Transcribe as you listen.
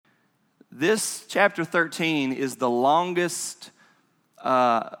This chapter 13 is the longest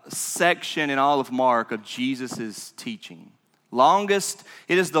section in all of Mark of Jesus' teaching. It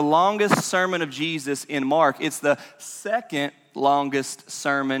is the longest sermon of Jesus in Mark. It's the second longest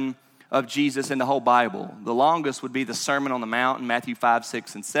sermon of Jesus in the whole Bible. The longest would be the Sermon on the Mount in Matthew 5,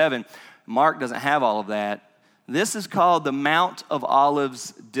 6, and 7. Mark doesn't have all of that. This is called the Mount of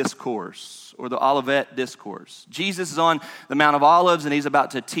Olives Discourse, or the Olivet Discourse. Jesus is on the Mount of Olives, and he's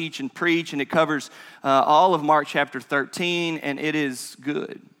about to teach and preach, and it covers all of Mark chapter 13, and it is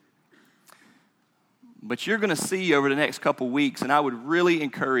good. But you're going to see over the next couple weeks, and I would really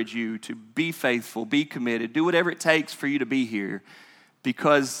encourage you to be faithful, be committed, do whatever it takes for you to be here,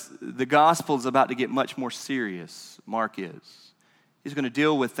 because the gospel is about to get much more serious. Mark is. He's going to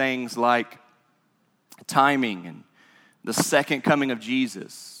deal with things like timing and the second coming of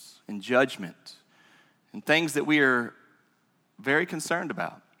Jesus and judgment and things that we are very concerned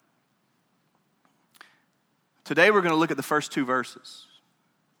about. Today we're going to look at the first two verses.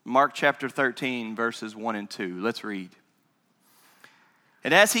 Mark chapter 13, verses 1 and 2. Let's read.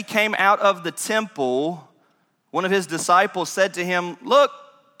 And as he came out of the temple, one of his disciples said to him, "Look,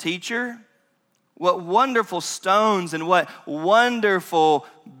 teacher, what wonderful stones and what wonderful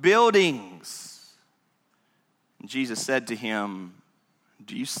buildings." And Jesus said to him,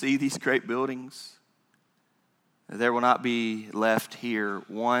 "Do you see these great buildings? There will not be left here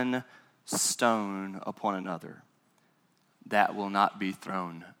one stone upon another that will not be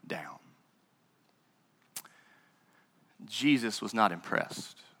thrown down." Jesus was not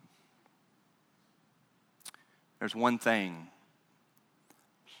impressed. There's one thing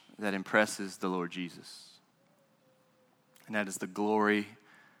that impresses the Lord Jesus, and that is the glory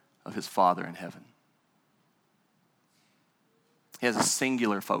of his Father in heaven. He has a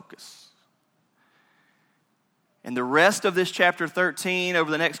singular focus. And the rest of this chapter 13 over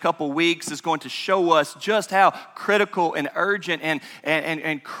the next couple weeks is going to show us just how critical and urgent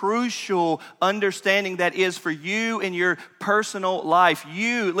and crucial understanding that is for you in your personal life.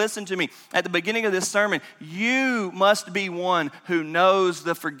 You, listen to me, at the beginning of this sermon, you must be one who knows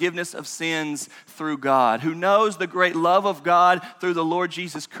the forgiveness of sins through God, who knows the great love of God through the Lord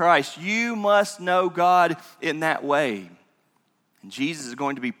Jesus Christ. You must know God in that way. And Jesus is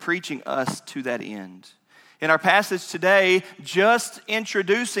going to be preaching us to that end. In our passage today, just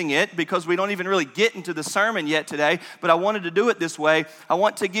introducing it, because we don't even really get into the sermon yet today, but I wanted to do it this way. I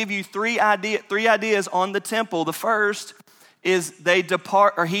want to give you three ideas on the temple. The first is he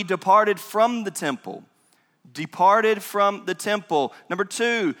departed from the temple. Departed from the temple. Number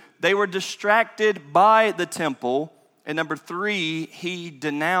two, they were distracted by the temple. And number three, he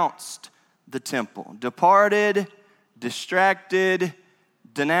denounced the temple. Departed, distracted,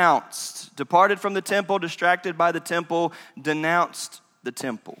 denounced. Departed from the temple, distracted by the temple, denounced the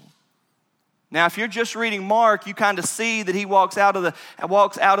temple. Now, if you're just reading Mark, you kind of see that he walks out of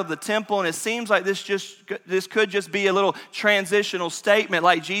the temple, and it seems like this could just be a little transitional statement,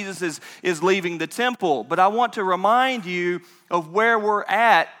 like Jesus is leaving the temple. But I want to remind you of where we're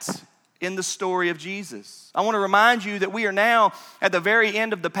at in the story of Jesus. I want to remind you that we are now at the very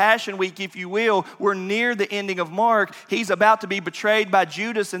end of the Passion Week, if you will. We're near the ending of Mark. He's about to be betrayed by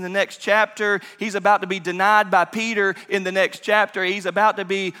Judas in the next chapter. He's about to be denied by Peter in the next chapter. He's about to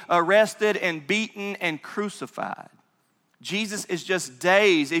be arrested and beaten and crucified. Jesus is just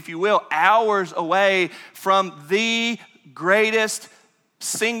days, if you will, hours away from the greatest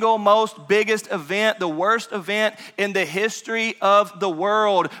single most biggest event, the worst event in the history of the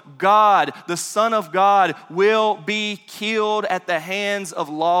world. God, the Son of God, will be killed at the hands of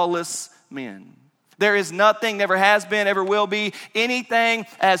lawless men. There is nothing, never has been, ever will be, anything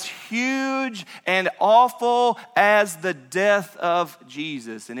as huge and awful as the death of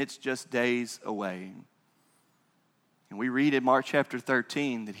Jesus. And it's just days away. And we read in Mark chapter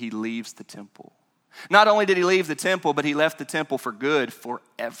 13 that he leaves the temple. Not only did he leave the temple, but he left the temple for good,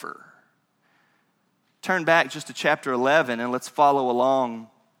 forever. Turn back just to chapter 11 and let's follow along.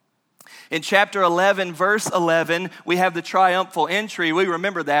 In chapter 11, verse 11, we have the triumphal entry. We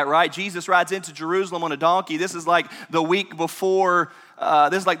remember that, right? Jesus rides into Jerusalem on a donkey. This is like the week before.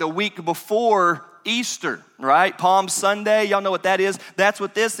 Easter, right? Palm Sunday, y'all know what that is. That's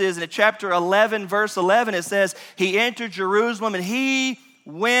what this is. And in chapter 11, verse 11, it says, he entered Jerusalem and he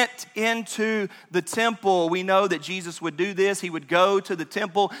went into the temple. We know that Jesus would do this. He would go to the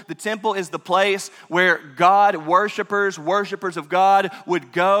temple. The temple is the place where worshipers of God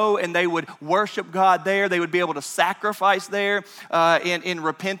would go, and they would worship God there. They would be able to sacrifice there in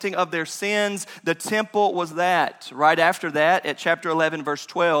repenting of their sins. The temple was that. Right after that, at chapter 11, verse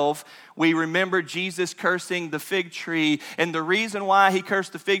 12, we remember Jesus cursing the fig tree. And the reason why he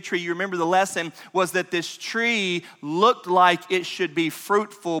cursed the fig tree, you remember the lesson, was that this tree looked like it should be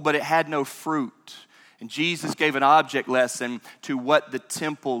fruitful, but it had no fruit. And Jesus gave an object lesson to what the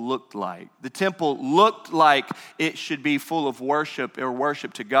temple looked like. The temple looked like it should be full of worship or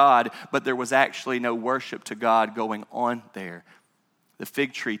worship to God, but there was actually no worship to God going on there. The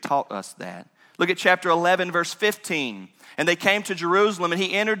fig tree taught us that. Look at chapter 11, verse 15. And they came to Jerusalem, and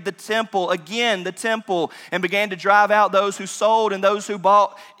he entered the temple, again the temple, and began to drive out those who sold and those who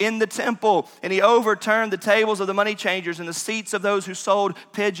bought in the temple. And he overturned the tables of the money changers and the seats of those who sold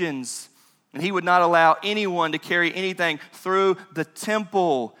pigeons. And he would not allow anyone to carry anything through the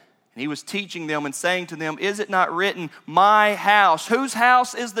temple. And he was teaching them and saying to them, is it not written, my house? Whose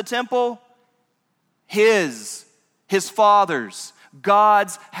house is the temple? His Father's.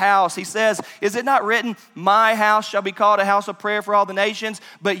 God's house. He says, is it not written, my house shall be called a house of prayer for all the nations,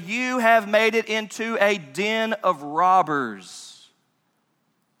 but you have made it into a den of robbers.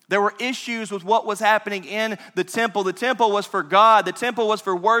 There were issues with what was happening in the temple. The temple was for God. The temple was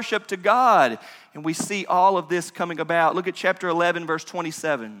for worship to God. And we see all of this coming about. Look at chapter 11, verse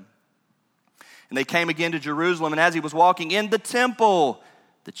 27. And they came again to Jerusalem, and as he was walking in the temple,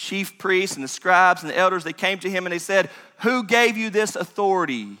 the chief priests and the scribes and the elders, they came to him and they said, who gave you this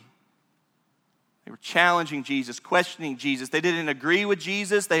authority? They were challenging Jesus, questioning Jesus. They didn't agree with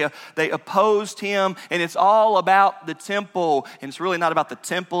Jesus. They opposed him. And it's all about the temple. And it's really not about the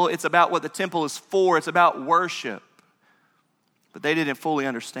temple. It's about what the temple is for. It's about worship. But they didn't fully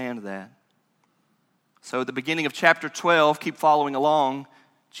understand that. So at the beginning of chapter 12, keep following along,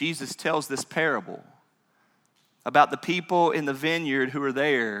 Jesus tells this parable about the people in the vineyard who are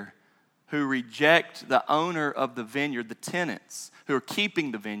there, who reject the owner of the vineyard, the tenants who are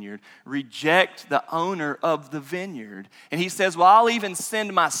keeping the vineyard, reject the owner of the vineyard. And he says, well, I'll even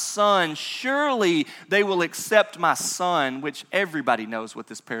send my son. Surely they will accept my son, which everybody knows what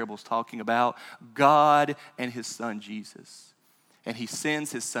this parable is talking about, God and his son Jesus. And he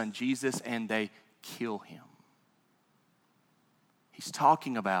sends his son Jesus and they kill him. He's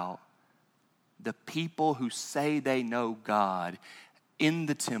talking about the people who say they know God in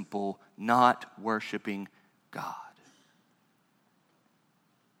the temple not worshiping God.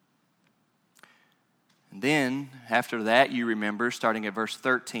 And then, after that, you remember, starting at verse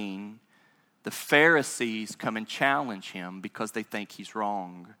 13, the Pharisees come and challenge him because they think he's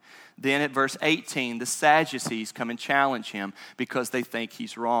wrong. Then at verse 18, the Sadducees come and challenge him because they think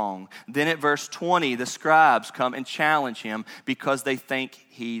he's wrong. Then at verse 20, the scribes come and challenge him because they think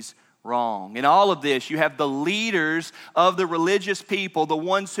he's wrong. In all of this, you have the leaders of the religious people, the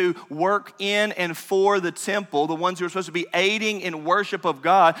ones who work in and for the temple, the ones who are supposed to be aiding in worship of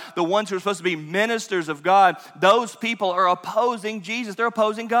God, the ones who are supposed to be ministers of God. Those people are opposing Jesus. They're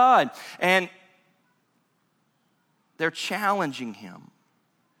opposing God. And they're challenging him.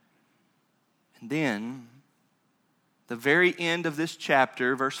 And then, the very end of this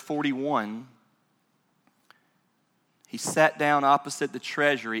chapter, verse 41, he sat down opposite the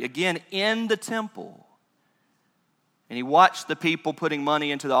treasury, again in the temple, and he watched the people putting money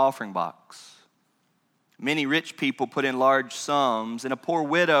into the offering box. Many rich people put in large sums, and a poor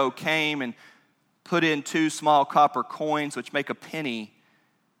widow came and put in 2 small copper coins, which make a penny.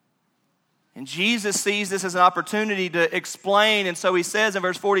 And Jesus sees this as an opportunity to explain, and so he says in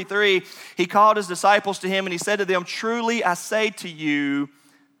verse 43, he called his disciples to him, and he said to them, truly I say to you,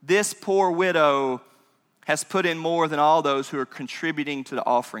 this poor widow has put in more than all those who are contributing to the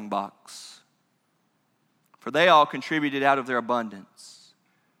offering box. For they all contributed out of their abundance,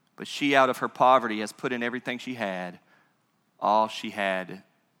 but she out of her poverty has put in everything she had, all she had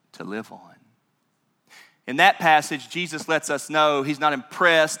to live on. In that passage, Jesus lets us know he's not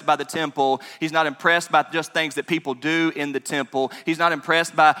impressed by the temple. He's not impressed by just things that people do in the temple. He's not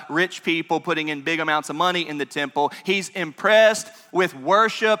impressed by rich people putting in big amounts of money in the temple. He's impressed with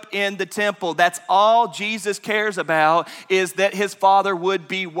worship in the temple. That's all Jesus cares about, is that his Father would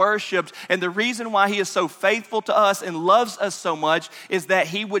be worshiped. And the reason why he is so faithful to us and loves us so much is that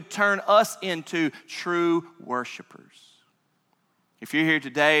he would turn us into true worshipers. If you're here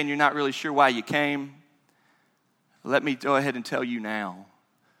today and you're not really sure why you came, let me go ahead and tell you now.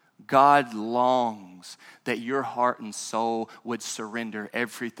 God longs that your heart and soul would surrender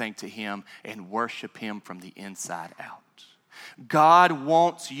everything to him and worship him from the inside out. God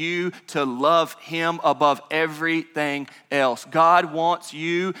wants you to love Him above everything else. God wants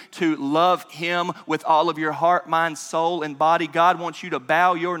you to love Him with all of your heart, mind, soul, and body. God wants you to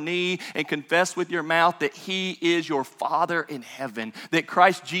bow your knee and confess with your mouth that He is your Father in heaven, that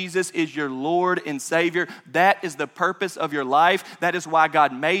Christ Jesus is your Lord and Savior. That is the purpose of your life. That is why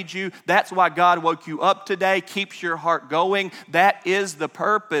God made you. That's why God woke you up today, keeps your heart going. That is the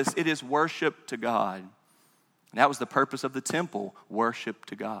purpose. It is worship to God. And that was the purpose of the temple, worship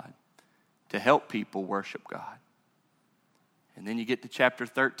to God, to help people worship God. And then you get to chapter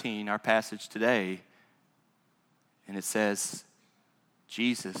 13, our passage today, and it says,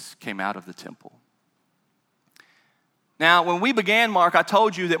 Jesus came out of the temple. Now, when we began Mark, I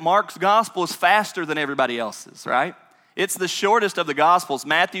told you that Mark's gospel is faster than everybody else's, right? It's the shortest of the Gospels.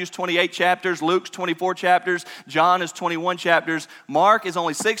 Matthew's 28 chapters, Luke's 24 chapters, John is 21 chapters. Mark is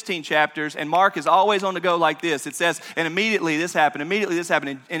only 16 chapters, and Mark is always on the go like this. It says, and immediately this happened,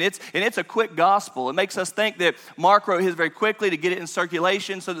 and it's a quick gospel. It makes us think that Mark wrote his very quickly to get it in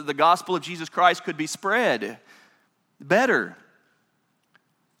circulation so that the gospel of Jesus Christ could be spread better.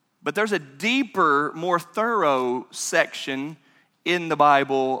 But there's a deeper, more thorough section in the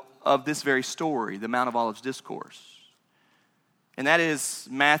Bible of this very story, the Mount of Olives Discourse. And that is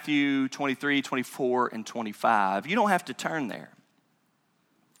Matthew 23, 24, and 25. You don't have to turn there.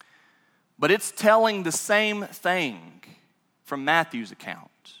 But it's telling the same thing from Matthew's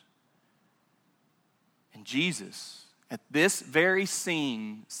account. And Jesus, at this very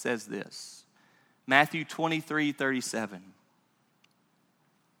scene, says this. Matthew 23, 37.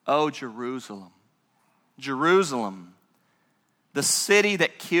 Oh, Jerusalem, Jerusalem, the city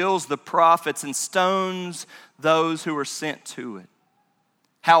that kills the prophets and stones those who are sent to it.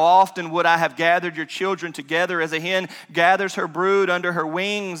 How often would I have gathered your children together as a hen gathers her brood under her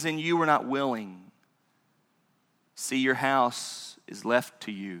wings, and you were not willing. See, your house is left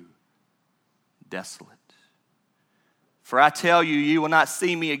to you desolate. For I tell you, you will not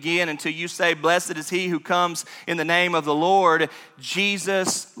see me again until you say, blessed is he who comes in the name of the Lord.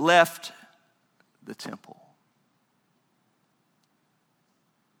 Jesus left the temple.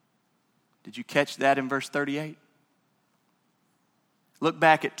 Did you catch that in verse 38? Look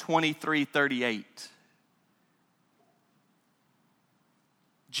back at 23:38.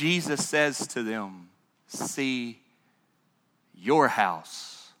 Jesus says to them, see, your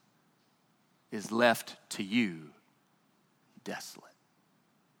house is left to you desolate.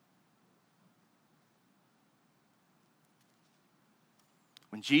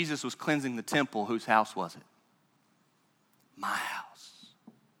 When Jesus was cleansing the temple, whose house was it? My house.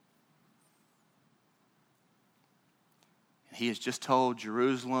 He has just told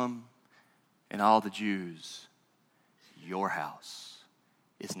Jerusalem and all the Jews, your house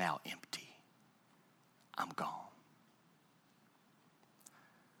is now empty. I'm gone.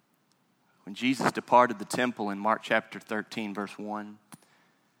 When Jesus departed the temple in Mark chapter 13, verse 1,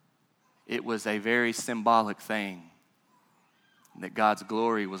 it was a very symbolic thing that God's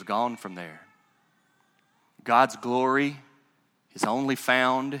glory was gone from there. God's glory is only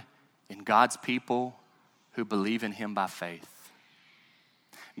found in God's people who believe in him by faith.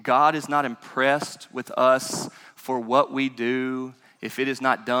 God is not impressed with us for what we do if it is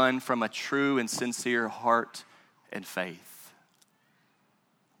not done from a true and sincere heart and faith.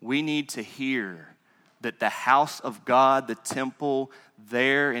 We need to hear that the house of God, the temple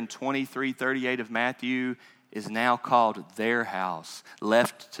there in 23:38 of Matthew, is now called their house,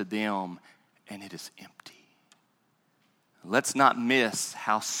 left to them, and it is empty. Let's not miss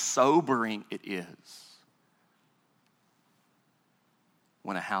how sobering it is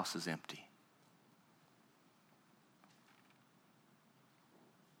when a house is empty.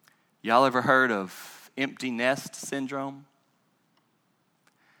 Y'all ever heard of empty nest syndrome?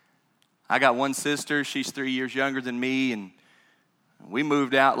 I got one sister, she's 3 years younger than me, and we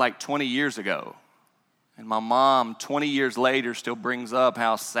moved out like 20 years ago. And my mom, 20 years later, still brings up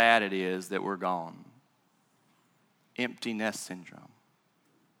how sad it is that we're gone. Empty nest syndrome.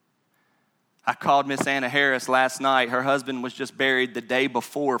 I called Miss Anna Harris last night. Her husband was just buried the day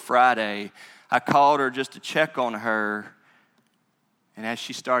before Friday. I called her just to check on her. And as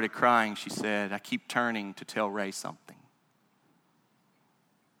she started crying, she said, I keep turning to tell Ray something.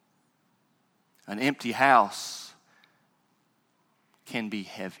 An empty house can be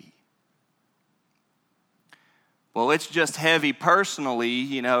heavy. Well, it's just heavy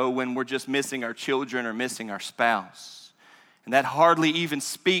personally, when we're just missing our children or missing our spouse. And that hardly even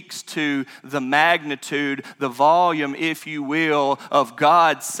speaks to the magnitude, the volume, if you will, of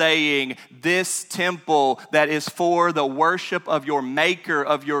God saying, this temple that is for the worship of your Maker,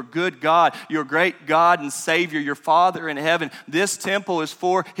 of your good God, your great God and Savior, your Father in heaven. This temple is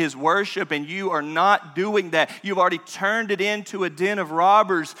for His worship, and you are not doing that. You've already turned it into a den of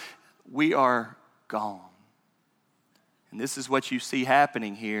robbers. We are gone. And this is what you see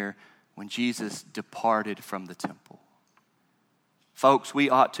happening here when Jesus departed from the temple. Folks, we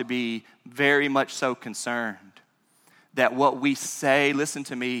ought to be very much so concerned that what we say, listen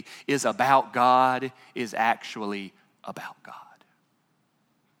to me, is about God is actually about God.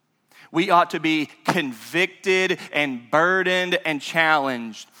 We ought to be convicted and burdened and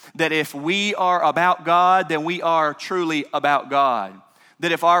challenged that if we are about God, then we are truly about God.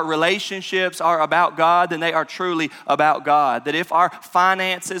 That if our relationships are about God, then they are truly about God. That if our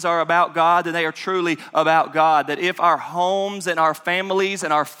finances are about God, then they are truly about God. That if our homes and our families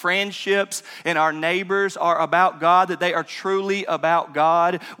and our friendships and our neighbors are about God, that they are truly about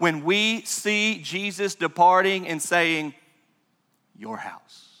God. When we see Jesus departing and saying, your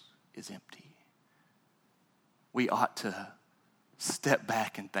house is empty, we ought to step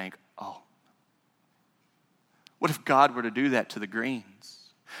back and think, oh, what if God were to do that to the Greens?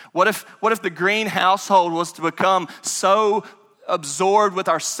 What if the Green household was to become so absorbed with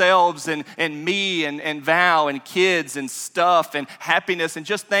ourselves and me and Val and kids and stuff and happiness and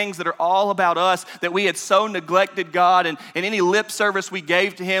just things that are all about us that we had so neglected God and any lip service we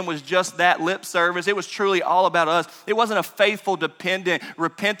gave to Him was just that lip service. It was truly all about us. It wasn't a faithful, dependent,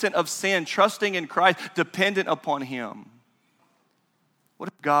 repentant of sin, trusting in Christ, dependent upon Him. What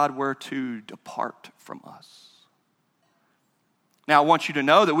if God were to depart from us? Now, I want you to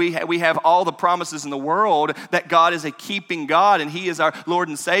know that we have all the promises in the world that God is a keeping God, and He is our Lord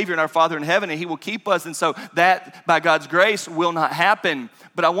and Savior and our Father in heaven, and He will keep us. And so that, by God's grace, will not happen.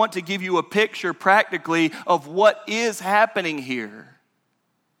 But I want to give you a picture practically of what is happening here.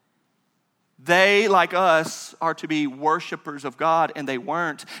 They, like us, are to be worshipers of God, and they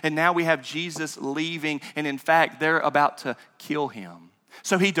weren't. And now we have Jesus leaving, and in fact, they're about to kill Him.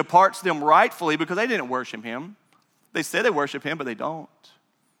 So He departs them rightfully because they didn't worship Him. They say they worship Him, but they don't.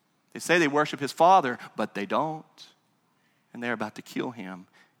 They say they worship His Father, but they don't. And they're about to kill Him.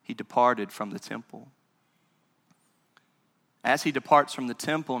 He departed from the temple. As He departs from the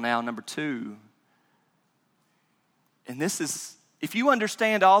temple now, number 2, and this is, if you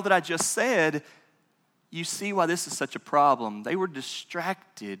understand all that I just said, you see why this is such a problem. They were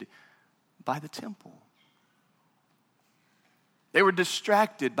distracted by the temple. They were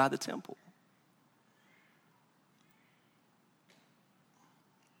distracted by the temple.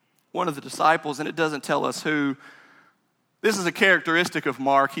 One of the disciples, and it doesn't tell us who, this is a characteristic of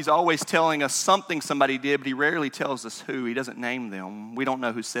Mark. He's always telling us something somebody did, but he rarely tells us who. He doesn't name them. We don't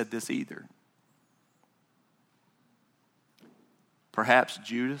know who said this either. Perhaps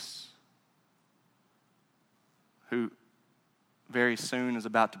Judas, who very soon is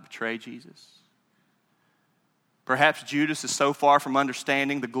about to betray Jesus. Perhaps Judas is so far from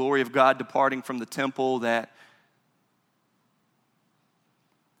understanding the glory of God departing from the temple that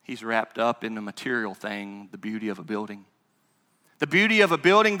he's wrapped up in the material thing, the beauty of a building. The beauty of a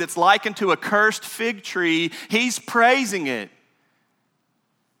building that's likened to a cursed fig tree. He's praising it.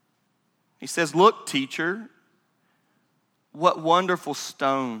 He says, look, teacher, what wonderful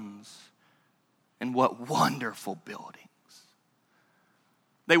stones and what wonderful buildings.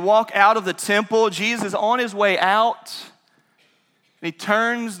 They walk out of the temple. Jesus is on his way out. And he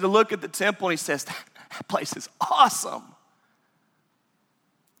turns to look at the temple and he says, that place is awesome.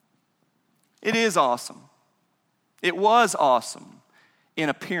 It is awesome. It was awesome in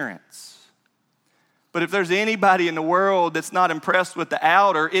appearance. But if there's anybody in the world that's not impressed with the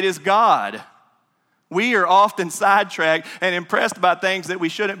outer, it is God. We are often sidetracked and impressed by things that we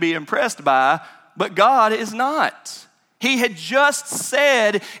shouldn't be impressed by, but God is not. He had just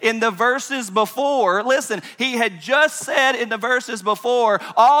said in the verses before, listen, he had just said in the verses before,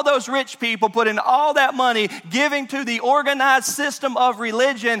 all those rich people put in all that money giving to the organized system of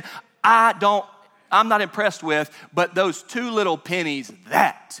religion, I'm not impressed with, but those 2 little pennies,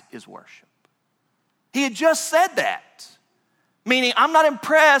 that is worship. He had just said that, meaning I'm not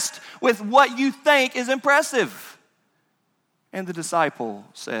impressed with what you think is impressive. And the disciple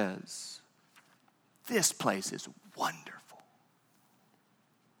says, this place is wonderful.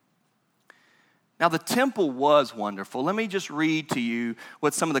 Now, the temple was wonderful. Let me just read to you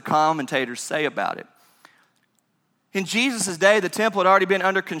what some of the commentators say about it. In Jesus' day, the temple had already been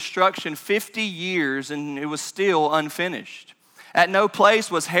under construction 50 years, and it was still unfinished. At no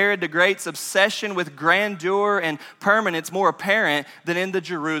place was Herod the Great's obsession with grandeur and permanence more apparent than in the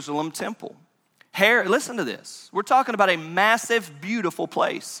Jerusalem temple. Herod, listen to this. We're talking about a massive, beautiful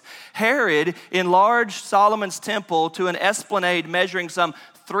place. Herod enlarged Solomon's temple to an esplanade measuring some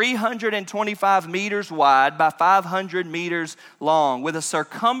 325 meters wide by 500 meters long, with a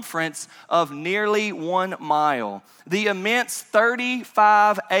circumference of nearly 1 mile. The immense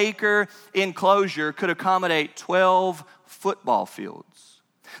 35-acre enclosure could accommodate 12 football fields.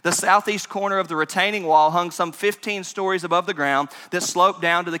 The southeast corner of the retaining wall hung some 15 stories above the ground that sloped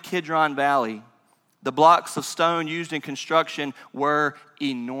down to the Kidron Valley. The blocks of stone used in construction were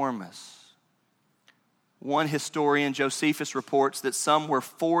enormous. One historian, Josephus, reports that some were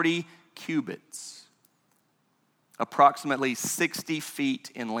 40 cubits, approximately 60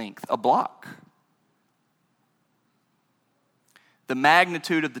 feet in length, a block. The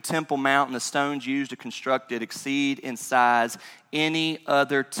magnitude of the Temple Mount and the stones used to construct it exceed in size any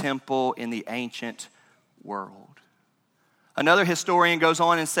other temple in the ancient world. Another historian goes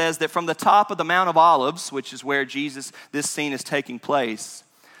on and says that from the top of the Mount of Olives, which is where this scene is taking place,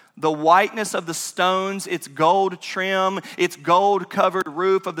 the whiteness of the stones, its gold trim, its gold-covered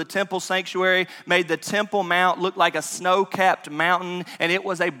roof of the temple sanctuary made the Temple Mount look like a snow-capped mountain, and it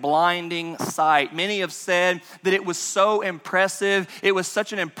was a blinding sight. Many have said that it was so impressive, it was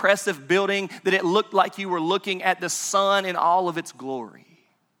such an impressive building that it looked like you were looking at the sun in all of its glory.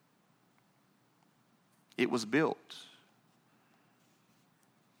 It was built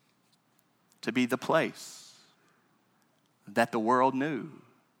to be the place that the world knew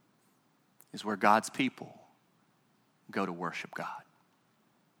is where God's people go to worship God.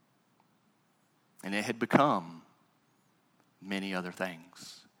 And it had become many other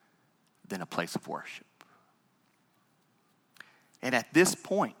things than a place of worship. And at this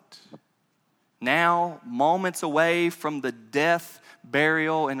point, now moments away from the death,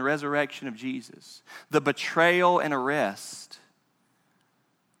 burial, and resurrection of Jesus, the betrayal and arrest,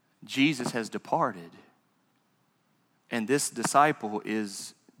 Jesus has departed, and this disciple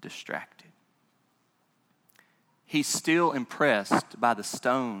is distracted. He's still impressed by the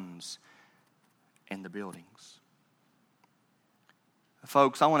stones and the buildings.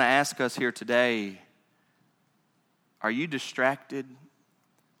 Folks, I want to ask us here today, are you distracted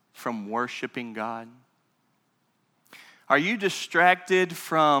from worshiping God? Are you distracted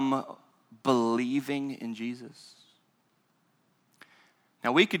from believing in Jesus?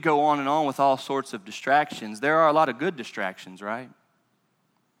 Now, we could go on and on with all sorts of distractions. There are a lot of good distractions, right?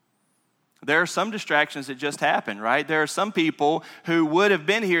 There are some distractions that just happen, right? There are some people who would have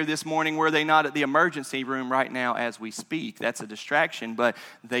been here this morning were they not at the emergency room right now as we speak. That's a distraction, but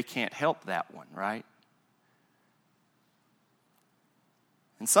they can't help that one, right?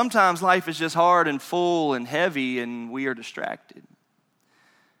 And sometimes life is just hard and full and heavy and we are distracted.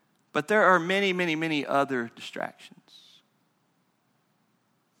 But there are many, many, many other distractions.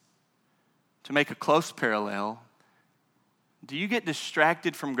 To make a close parallel, do you get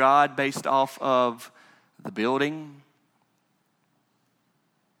distracted from God based off of the building?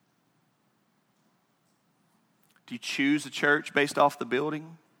 Do you choose a church based off the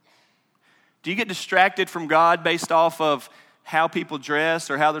building? Do you get distracted from God based off of how people dress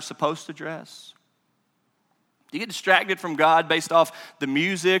or how they're supposed to dress? Do you get distracted from God based off the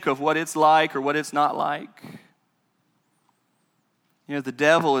music of what it's like or what it's not like? You know, the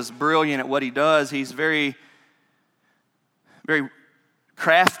devil is brilliant at what he does. He's very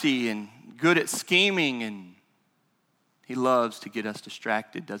crafty and good at scheming, and he loves to get us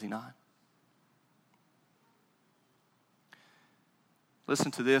distracted, does he not?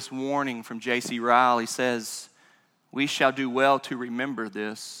 Listen to this warning from J.C. Ryle. He says, "We shall do well to remember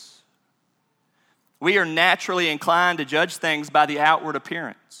this. We are naturally inclined to judge things by the outward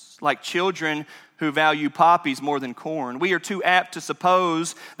appearance, like children who value poppies more than corn. We are too apt to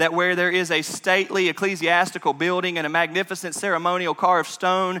suppose that where there is a stately ecclesiastical building and a magnificent ceremonial carved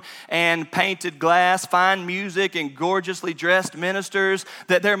stone and painted glass, fine music, and gorgeously dressed ministers,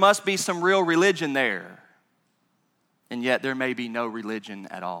 that there must be some real religion there. And yet there may be no religion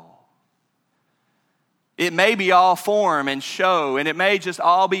at all. It may be all form and show, and it may just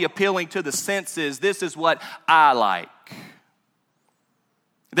all be appealing to the senses. This is what I like.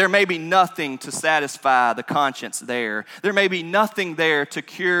 There may be nothing to satisfy the conscience there. There may be nothing there to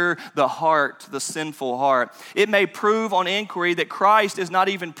cure the heart, the sinful heart. It may prove on inquiry that Christ is not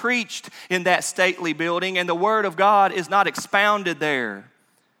even preached in that stately building and the Word of God is not expounded there.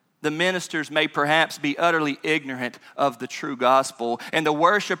 The ministers may perhaps be utterly ignorant of the true gospel, and the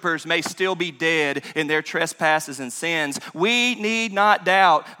worshipers may still be dead in their trespasses and sins. We need not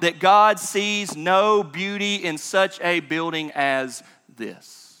doubt that God sees no beauty in such a building as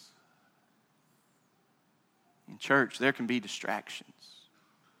this. In church, there can be distractions.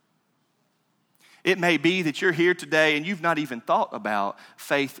 It may be that you're here today and you've not even thought about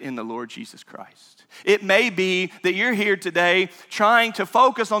faith in the Lord Jesus Christ. It may be that you're here today trying to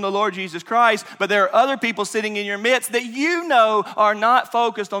focus on the Lord Jesus Christ, but there are other people sitting in your midst that you know are not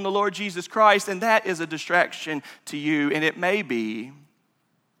focused on the Lord Jesus Christ, and that is a distraction to you. And it may be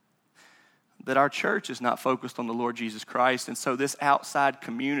that our church is not focused on the Lord Jesus Christ, and so this outside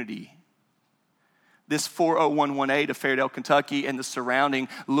community, this 40118 of Fairdale, Kentucky, and the surrounding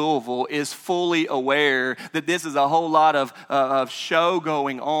Louisville is fully aware that this is a whole lot of show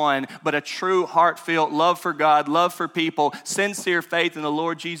going on, but a true heartfelt love for God, love for people, sincere faith in the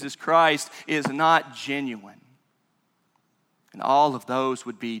Lord Jesus Christ is not genuine. And all of those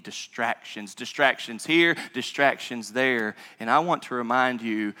would be distractions. Distractions here, distractions there. And I want to remind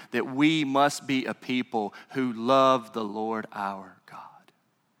you that we must be a people who love the Lord our God.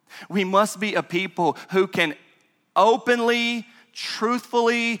 We must be a people who can openly,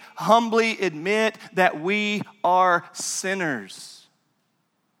 truthfully, humbly admit that we are sinners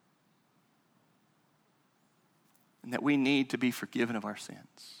and that we need to be forgiven of our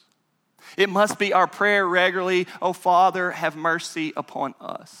sins. It must be our prayer regularly, "Oh Father, have mercy upon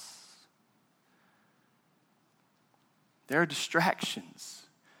us." There are distractions.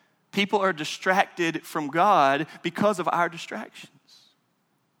 People are distracted from God because of our distractions.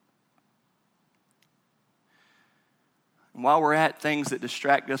 And while we're at things that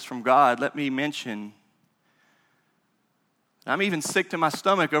distract us from God, let me mention, I'm even sick to my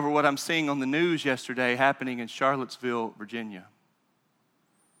stomach over what I'm seeing on the news yesterday happening in Charlottesville, Virginia.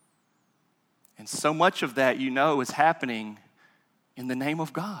 And so much of that, is happening in the name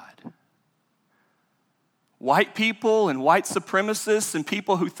of God. White people and white supremacists and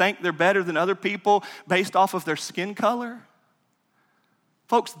people who think they're better than other people based off of their skin color.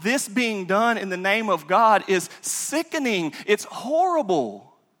 Folks, this being done in the name of God is sickening. It's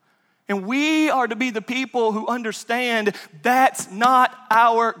horrible. And we are to be the people who understand that's not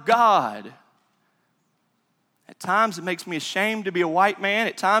our God. At times it makes me ashamed to be a white man.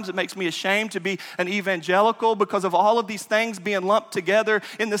 At times it makes me ashamed to be an evangelical because of all of these things being lumped together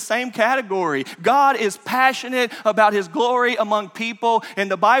in the same category. God is passionate about His glory among people, and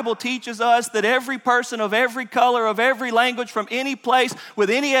the Bible teaches us that every person of every color, of every language, from any place, with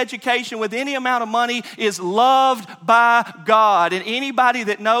any education, with any amount of money, is loved by God. And anybody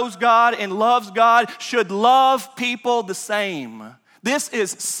that knows God and loves God should love people the same. This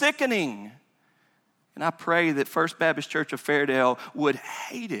is sickening. And I pray that First Baptist Church of Fairdale would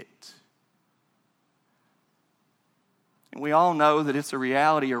hate it. And we all know that it's a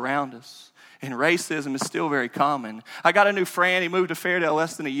reality around us. And racism is still very common. I got a new friend. He moved to Fairdale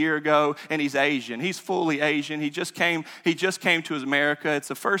less than a year ago, and he's Asian. He's fully Asian. He just came to America. It's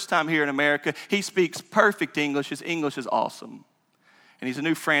the first time here in America. He speaks perfect English. His English is awesome. And he's a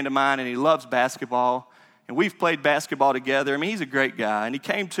new friend of mine, and he loves basketball. And we've played basketball together. I mean, he's a great guy. And he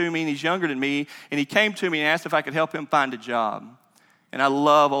came to me, and he's younger than me. And he came to me and asked if I could help him find a job. And I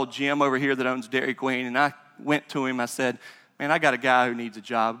love old Jim over here that owns Dairy Queen. And I went to him. I said, "Man, I got a guy who needs a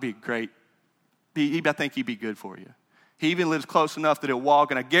job. It'd be great. I think he'd be good for you. He even lives close enough that he'll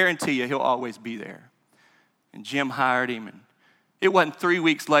walk, and I guarantee you he'll always be there." And Jim hired him. And it wasn't 3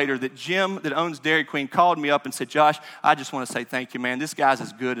 weeks later that Jim, that owns Dairy Queen, called me up and said, "Josh, I just want to say thank you, man. This guy's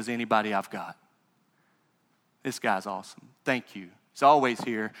as good as anybody I've got. This guy's awesome. Thank you. He's always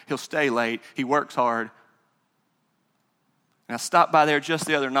here. He'll stay late. He works hard." And I stopped by there just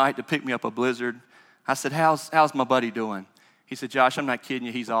the other night to pick me up a Blizzard. I said, how's my buddy doing? He said, "Josh, I'm not kidding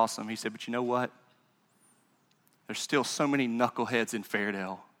you. He's awesome." He said, "But you know what? There's still so many knuckleheads in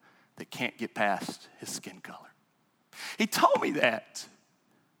Fairdale that can't get past his skin color." He told me that.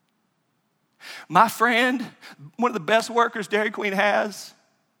 My friend, one of the best workers Dairy Queen has,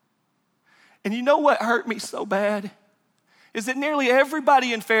 and you know what hurt me so bad? Is that nearly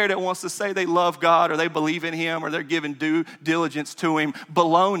everybody in Fairdale wants to say they love God or they believe in Him or they're giving due diligence to Him.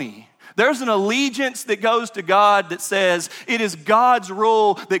 Baloney. There's an allegiance that goes to God that says, it is God's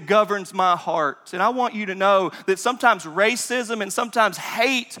rule that governs my heart. And I want you to know that sometimes racism and sometimes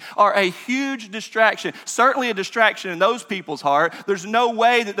hate are a huge distraction. Certainly a distraction in those people's heart. There's no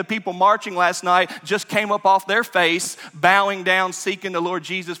way that the people marching last night just came up off their face, bowing down, seeking the Lord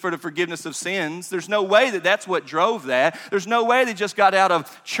Jesus for the forgiveness of sins. There's no way that that's what drove that. There's no way they just got out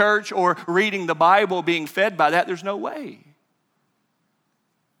of church or reading the Bible being fed by that. There's no way.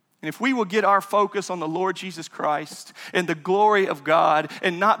 And if we will get our focus on the Lord Jesus Christ and the glory of God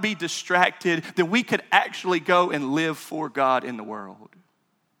and not be distracted, then we could actually go and live for God in the world.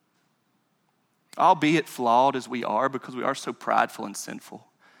 Albeit flawed as we are, because we are so prideful and sinful.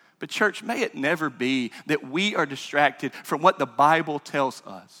 But church, may it never be that we are distracted from what the Bible tells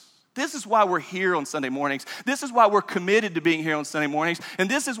us. This is why we're here on Sunday mornings. This is why we're committed to being here on Sunday mornings. And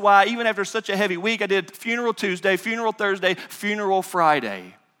this is why, even after such a heavy week, I did funeral Tuesday, funeral Thursday, funeral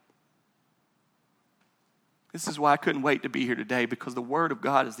Friday. This is why I couldn't wait to be here today, because the Word of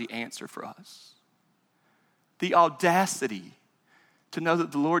God is the answer for us. The audacity to know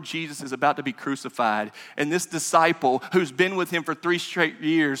that the Lord Jesus is about to be crucified, and this disciple who's been with him for 3 straight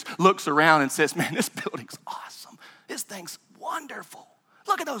years looks around and says, man, this building's awesome. This thing's wonderful.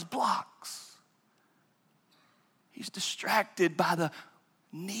 Look at those blocks. He's distracted by the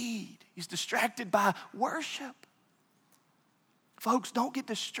need. He's distracted by worship. Folks, don't get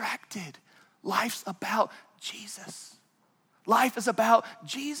distracted. Life's about Jesus. Life is about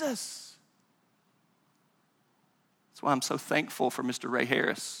Jesus. That's why I'm so thankful for Mr. Ray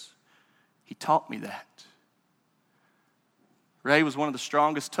Harris. He taught me that. Ray was one of the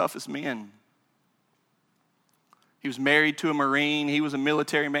strongest, toughest men. He was married to a Marine. He was a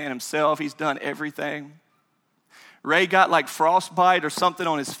military man himself. He's done everything. Ray got like frostbite or something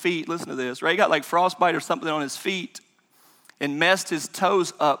on his feet. Listen to this. Ray got like frostbite or something on his feet and messed his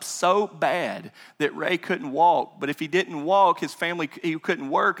toes up so bad that Ray couldn't walk. But if he didn't walk, he couldn't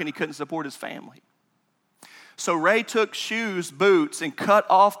work and he couldn't support his family. So Ray took shoes, boots, and cut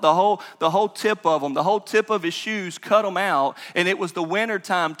off the whole tip of them. The whole tip of his shoes, cut them out. And it was the winter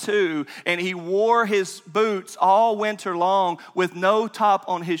time too. And he wore his boots all winter long with no top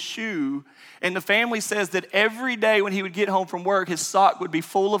on his shoe. And the family says that every day when he would get home from work, his sock would be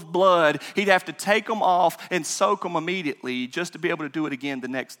full of blood. He'd have to take them off and soak them immediately just to be able to do it again the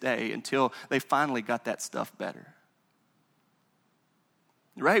next day until they finally got that stuff better.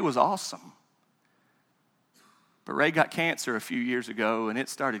 Ray was awesome. But Ray got cancer a few years ago, and it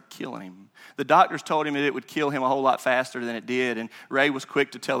started killing him. The doctors told him that it would kill him a whole lot faster than it did, and Ray was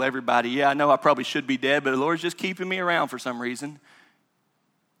quick to tell everybody, yeah, I know I probably should be dead, but the Lord's just keeping me around for some reason.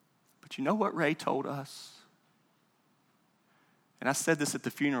 But you know what Ray told us? And I said this at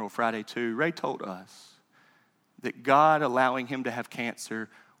the funeral Friday too. Ray told us that God allowing him to have cancer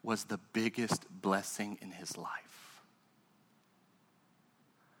was the biggest blessing in his life.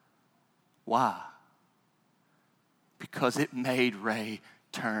 Why? Because it made Ray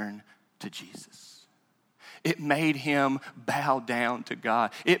turn to Jesus. It made him bow down to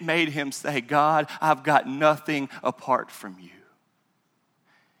God. It made him say, God, I've got nothing apart from you.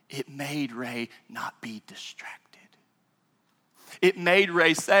 It made Ray not be distracted. It made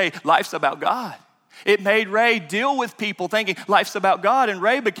Ray say, life's about God. It made Ray deal with people thinking life's about God. And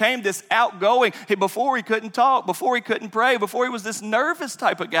Ray became this outgoing, before he couldn't talk, before he couldn't pray, before he was this nervous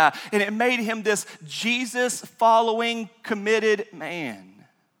type of guy. And it made him this Jesus-following, committed man.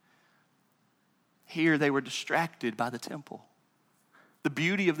 Here they were distracted by the temple. The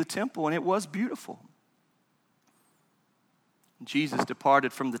beauty of the temple, and it was beautiful. Jesus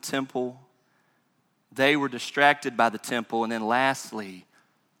departed from the temple. They were distracted by the temple. And then lastly,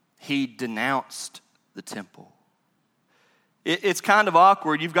 he denounced the temple. It's kind of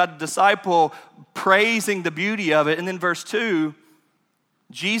awkward. You've got a disciple praising the beauty of it. And then verse 2,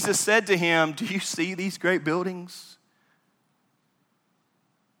 Jesus said to him, do you see these great buildings?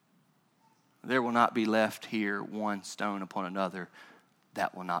 There will not be left here one stone upon another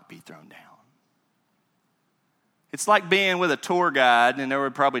that will not be thrown down. It's like being with a tour guide, and there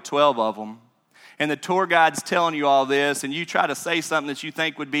were probably 12 of them. And the tour guide's telling you all this, and you try to say something that you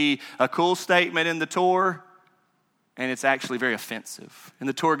think would be a cool statement in the tour, and it's actually very offensive. And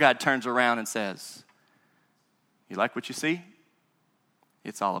the tour guide turns around and says, you like what you see?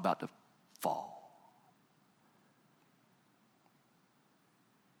 It's all about to fall.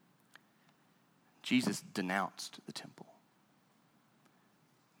 Jesus denounced the temple.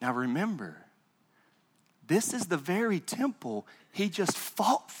 Now remember, this is the very temple he just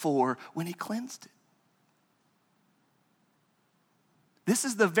fought for when he cleansed it. This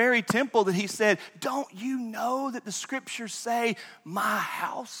is the very temple that he said, don't you know that the scriptures say, my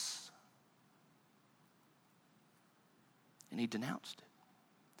house? And he denounced it.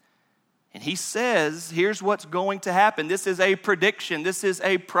 And he says, here's what's going to happen. This is a prediction. This is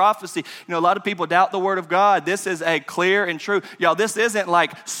a prophecy. A lot of people doubt the word of God. This is a clear and true. Y'all, this isn't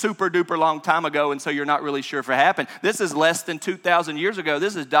like super duper long time ago, and so you're not really sure if it happened. This is less than 2,000 years ago.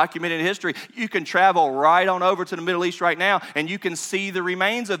 This is documented history. You can travel right on over to the Middle East right now, and you can see the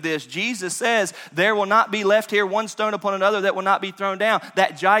remains of this. Jesus says, there will not be left here one stone upon another that will not be thrown down.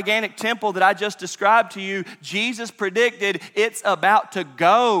 That gigantic temple that I just described to you, Jesus predicted it's about to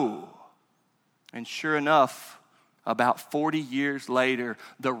go. And sure enough, about 40 years later,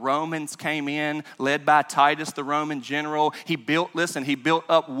 the Romans came in, led by Titus, the Roman general. He built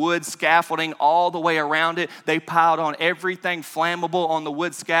up wood scaffolding all the way around it. They piled on everything flammable on the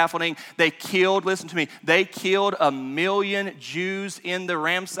wood scaffolding. They killed 1 million Jews in the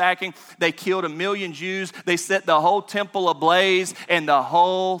ransacking. They killed 1 million Jews. They set the whole temple ablaze, and the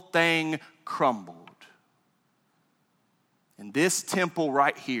whole thing crumbled. And this temple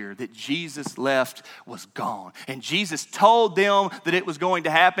right here that Jesus left was gone. And Jesus told them that it was going to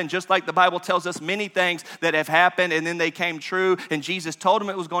happen, just like the Bible tells us many things that have happened and then they came true. And Jesus told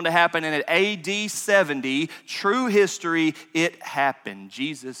them it was going to happen. And at AD 70, true history, it happened.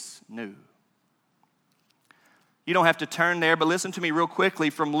 Jesus knew. You don't have to turn there, but listen to me real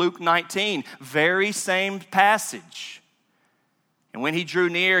quickly from Luke 19. Very same passage. And when he drew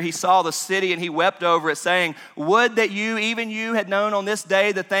near, he saw the city and he wept over it, saying, would that you, even you, had known on this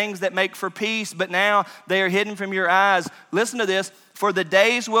day the things that make for peace, but now they are hidden from your eyes. Listen to this. For the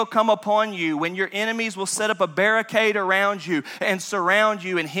days will come upon you when your enemies will set up a barricade around you and surround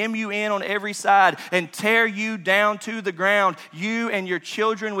you and hem you in on every side and tear you down to the ground, you and your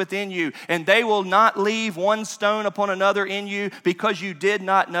children within you. And they will not leave one stone upon another in you, because you did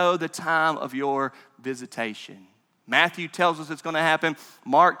not know the time of your visitation. Matthew tells us it's going to happen.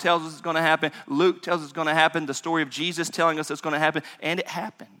 Mark tells us it's going to happen. Luke tells us it's going to happen. The story of Jesus telling us it's going to happen. And it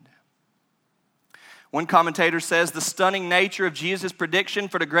happened. One commentator says the stunning nature of Jesus' prediction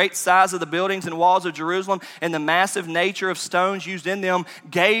for the great size of the buildings and walls of Jerusalem and the massive nature of stones used in them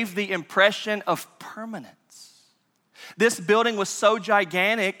gave the impression of permanence. This building was so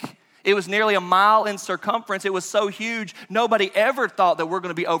gigantic, it was nearly a mile in circumference. It was so huge, nobody ever thought that we're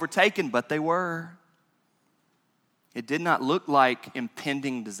going to be overtaken, but they were. It did not look like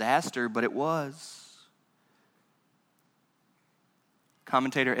impending disaster, but it was.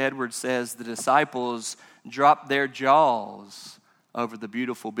 Commentator Edwards says the disciples dropped their jaws over the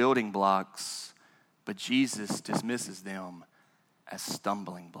beautiful building blocks, but Jesus dismisses them as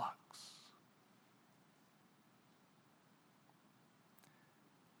stumbling blocks.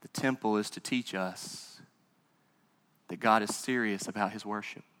 The temple is to teach us that God is serious about his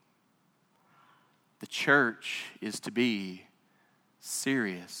worship. The church is to be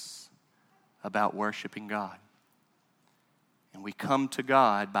serious about worshiping God. And we come to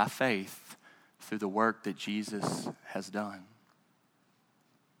God by faith through the work that Jesus has done.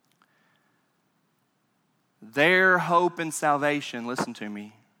 Their hope and salvation, listen to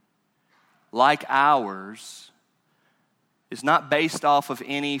me, like ours, is not based off of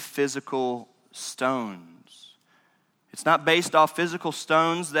any physical stones. It's not based off physical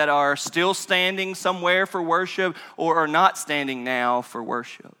stones that are still standing somewhere for worship or are not standing now for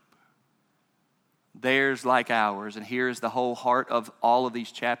worship. Theirs like ours, and here's the whole heart of all of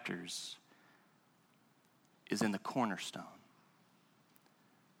these chapters, is in the cornerstone.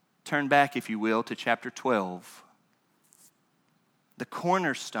 Turn back, if you will, to chapter 12. The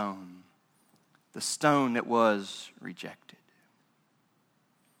cornerstone, the stone that was rejected.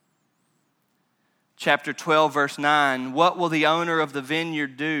 Chapter 12, verse 9, what will the owner of the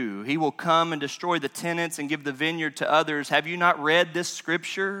vineyard do? He will come and destroy the tenants and give the vineyard to others. Have you not read this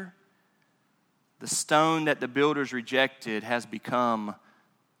scripture? The stone that the builders rejected has become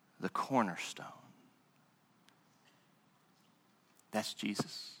the cornerstone. That's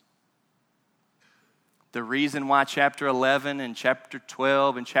Jesus. The reason why chapter 11 and chapter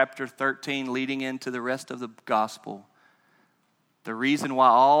 12 and chapter 13 leading into the rest of the gospel, the reason why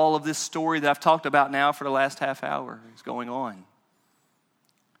all of this story that I've talked about now for the last half hour is going on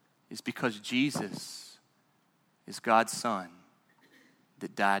is because Jesus is God's Son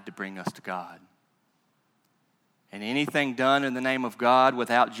that died to bring us to God. And anything done in the name of God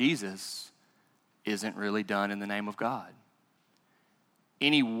without Jesus isn't really done in the name of God.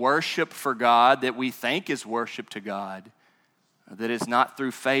 Any worship for God that we think is worship to God that is not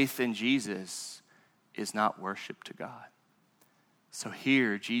through faith in Jesus is not worship to God. So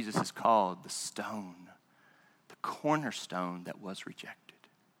here, Jesus is called the stone, the cornerstone that was rejected.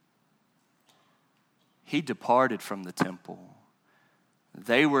 He departed from the temple.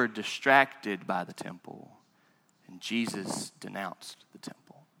 They were distracted by the temple, and Jesus denounced the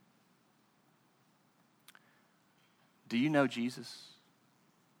temple. Do you know Jesus?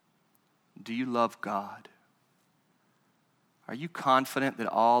 Do you love God? Are you confident that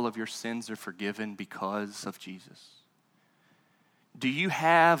all of your sins are forgiven because of Jesus? Do you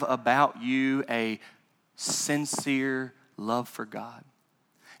have about you a sincere love for God?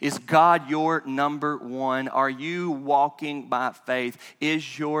 Is God your number one? Are you walking by faith?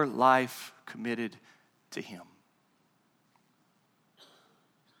 Is your life committed to Him?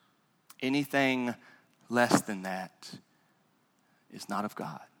 Anything less than that is not of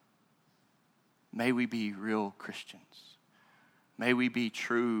God. May we be real Christians. May we be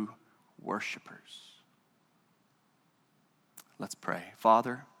true worshipers. Let's pray.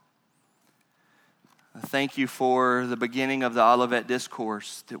 Father, thank you for the beginning of the Olivet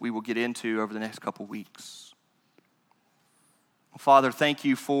Discourse that we will get into over the next couple weeks. Father, thank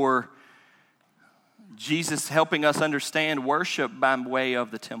you for Jesus helping us understand worship by way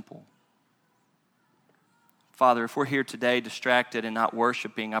of the temple. Father, if we're here today distracted and not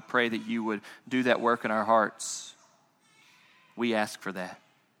worshiping, I pray that you would do that work in our hearts. We ask for that.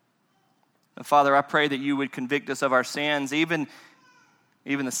 And Father, I pray that you would convict us of our sins, even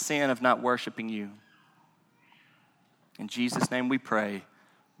the sin of not worshiping you. In Jesus' name we pray.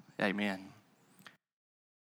 Amen.